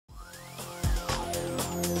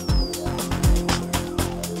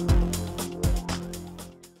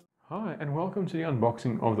Welcome to the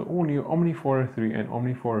unboxing of the all-new OMNI-403 and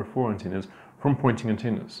OMNI-404 antennas from Poynting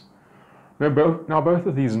Antennas. Now both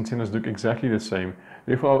of these antennas look exactly the same,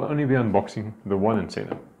 therefore I'll only be unboxing the one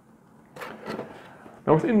antenna.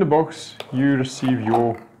 Now within the box you receive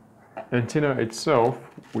your antenna itself,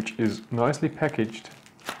 which is nicely packaged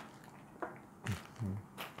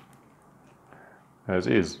as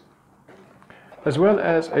is, as well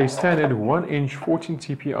as a standard 1-inch 14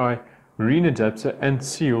 TPI marine adapter and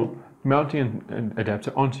seal mounting an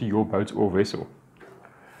adapter onto your boat or vessel.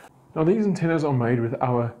 Now these antennas are made with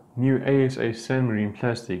our new ASA sand marine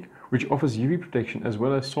plastic, which offers UV protection as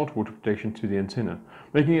well as saltwater protection to the antenna,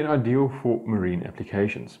 making it ideal for marine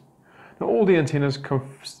applications. Now all the antennas come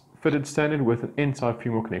fitted standard with an N-type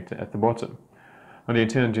female connector at the bottom. Now the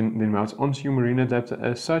antenna then mounts onto your marine adapter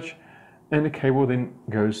as such, and the cable then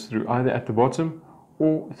goes through either at the bottom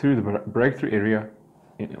or through the breakthrough area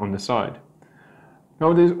on the side.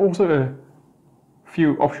 Now there's also a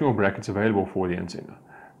few optional brackets available for the antenna,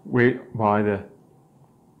 whereby the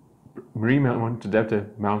marine mount adapter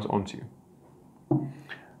mounts onto.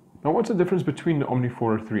 Now what's the difference between the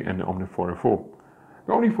OMNI-403 and the OMNI-404?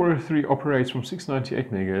 The OMNI-403 operates from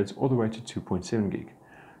 698 MHz all the way to 2.7 GHz,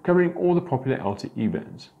 covering all the popular LTE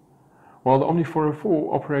bands, while the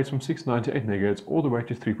OMNI-404 operates from 698 MHz all the way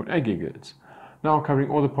to 3.8 GHz, now covering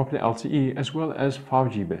all the popular LTE as well as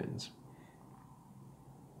 5G bands.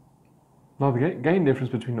 Now the gain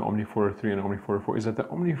difference between the OMNI-403 and the OMNI-404 is that the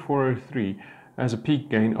OMNI-403 has a peak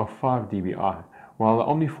gain of 5 dBi, while the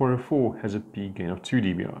OMNI-404 has a peak gain of 2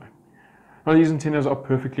 dBi. Now these antennas are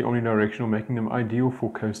perfectly omnidirectional, making them ideal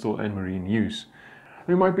for coastal and marine use.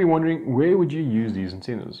 You might be wondering, where would you use these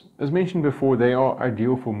antennas? As mentioned before, they are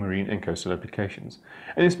ideal for marine and coastal applications,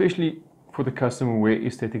 and especially for the customer where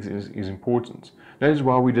aesthetics is important. That is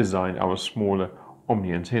why we designed our smaller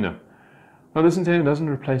Omni antenna. Now this antenna doesn't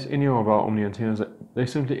replace any of our Omni antennas, they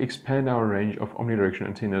simply expand our range of omnidirectional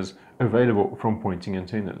antennas available from Poynting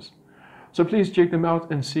Antennas. So please check them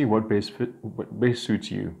out and see what best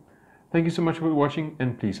suits you. Thank you so much for watching,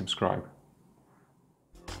 and please subscribe.